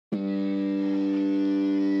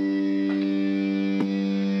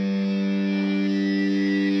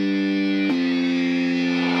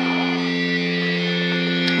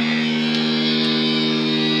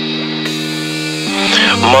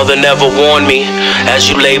mother never warned me, as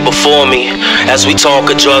you lay before me. As we talk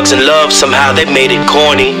of drugs and love, somehow they made it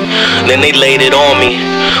corny. Then they laid it on me,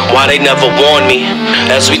 why they never warned me.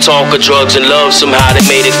 As we talk of drugs and love, somehow they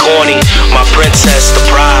made it corny. My princess, the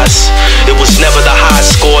prize, it was never the high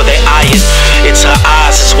score they eye it. It's her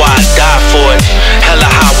eyes, it's why I die for it. Hella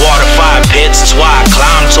high water, fire pits, it's why I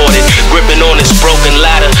climb toward it. Gripping on this broken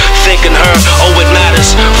ladder, thinking her, oh it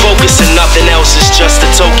matters. Focusing, nothing else is just a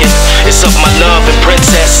token. It's of my love and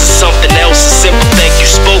princess is something else, a simple thank you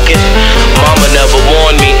spoken. Mama never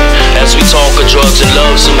warned me, as we talk of drugs and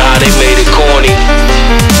love, somehow they made it corny.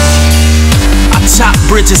 Chop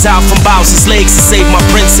bridges out from Bowser's legs to save my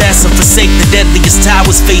princess, and forsake the deadliest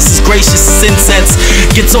towers, faces gracious as incense.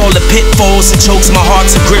 Gets all the pitfalls and chokes my heart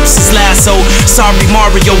to grips his lasso. Sorry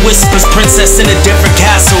Mario whispers, princess in a different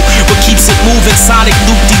castle. What keeps it moving, Sonic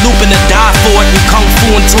loop-de-looping to die for it. And Kung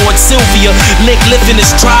Fu-ing towards Sylvia, Link lifting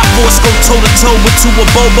his Triforce, go toe-to-toe with two of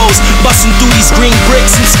Bobos, busting through these green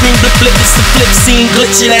bricks and scream blip-blip. It's the flip scene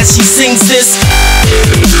glitching as she sings this.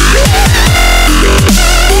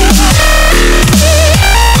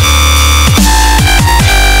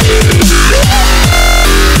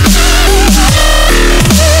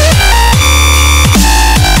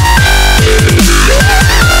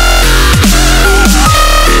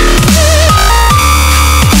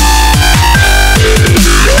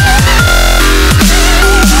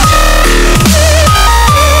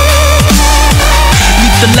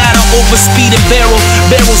 Over speed and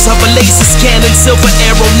barrels of a laser's cannon, silver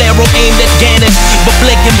arrow, narrow aimed at Ganon. But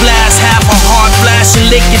blink and blast, half a heart flashing,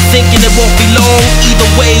 Lincoln thinking it won't be long. Either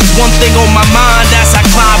way, one thing on my mind as I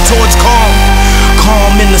climb towards calm.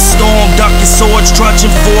 Calm in the storm, ducking swords,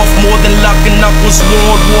 trudging forth, more than luck and knuckles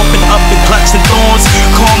worn, warping up and clutching thorns.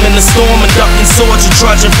 Calm in the storm and ducking swords and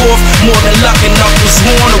trudging forth, more than luck and knuckles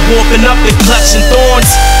worn, warping up and clutching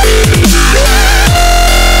thorns.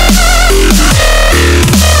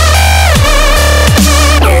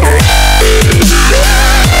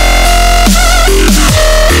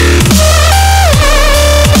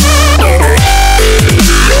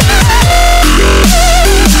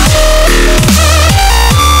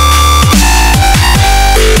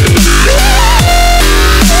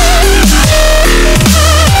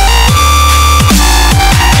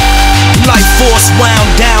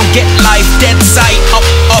 Wound down, get life, dead sight. Up,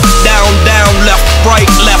 up, down, down, left, right,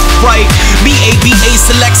 B-A-B-A,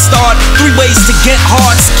 select start. 3 ways to get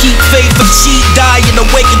hearts. Keep faith or cheat, die and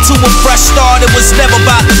awaken to a fresh start. It was never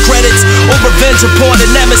about the credits or revenge upon a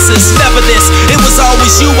nemesis. Never this, it was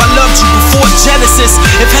always you. I loved you before Genesis.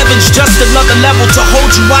 If heaven's just another level to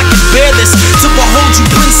hold you, I can bear this. To behold you,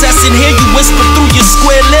 princess, and hear you whisper through your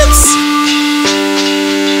square lips.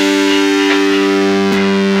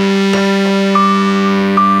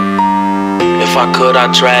 If I could,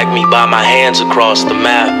 I'd drag me by my hands across the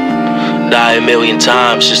map. Die 1,000,000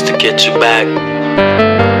 times just to get you back.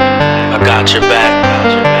 I got your back.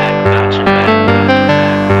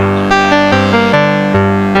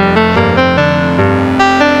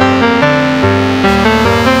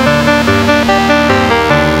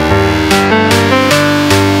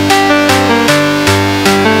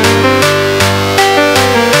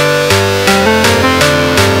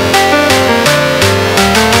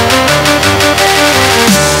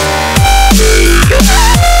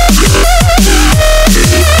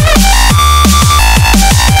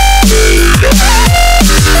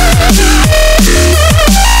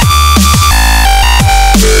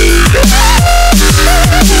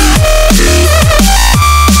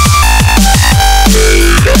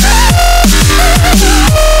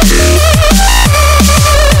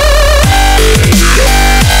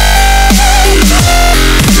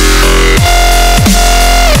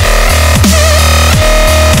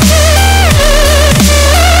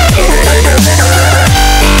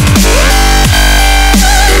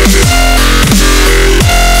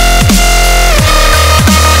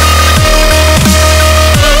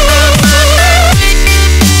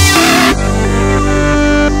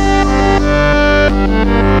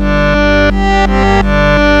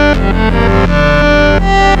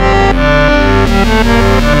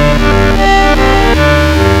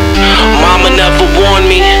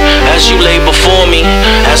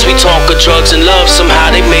 Drugs and love,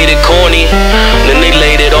 somehow they made it corny. Then they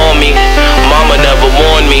laid it on me. Mama never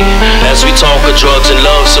warned me. As we talk of drugs and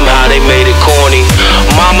love, somehow they made it corny.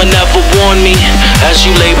 Mama never warned me. As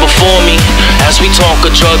you lay before me. As we talk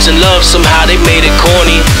of drugs and love, somehow they made it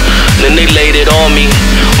corny. Then they laid it on me.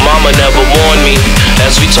 Mama never warned me.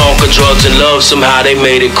 As we talk of drugs and love, somehow they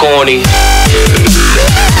made it corny.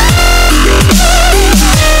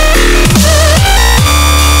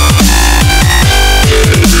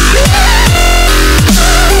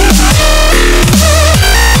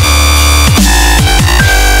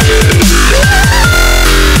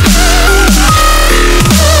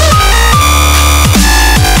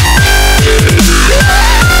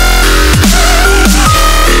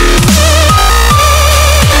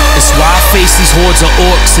 hordes of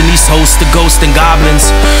orcs and these hosts of ghosts and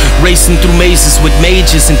goblins, racing through mazes with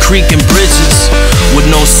mages and creaking bridges. With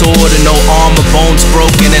no sword and no armor, bones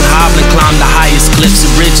broken and hobbling, climb the highest cliffs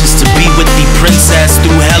and ridges to be with the princess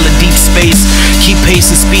through hell and deep space. Keep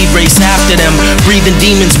pace and speed race after them, breathing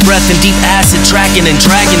demons' breath and deep acid, tracking in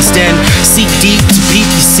dragon's den. Seek deep to peep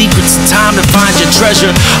the secrets, time to find your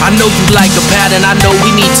treasure. I know you like a pattern, I know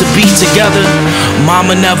we need to be together.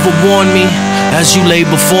 Mama never warned me as you lay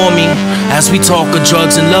before me. As we talk of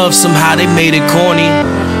drugs and love, somehow they made it corny,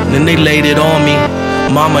 then they laid it on me.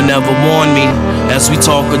 Mama never warned me as we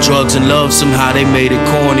talk of drugs and love, somehow they made it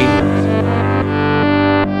corny.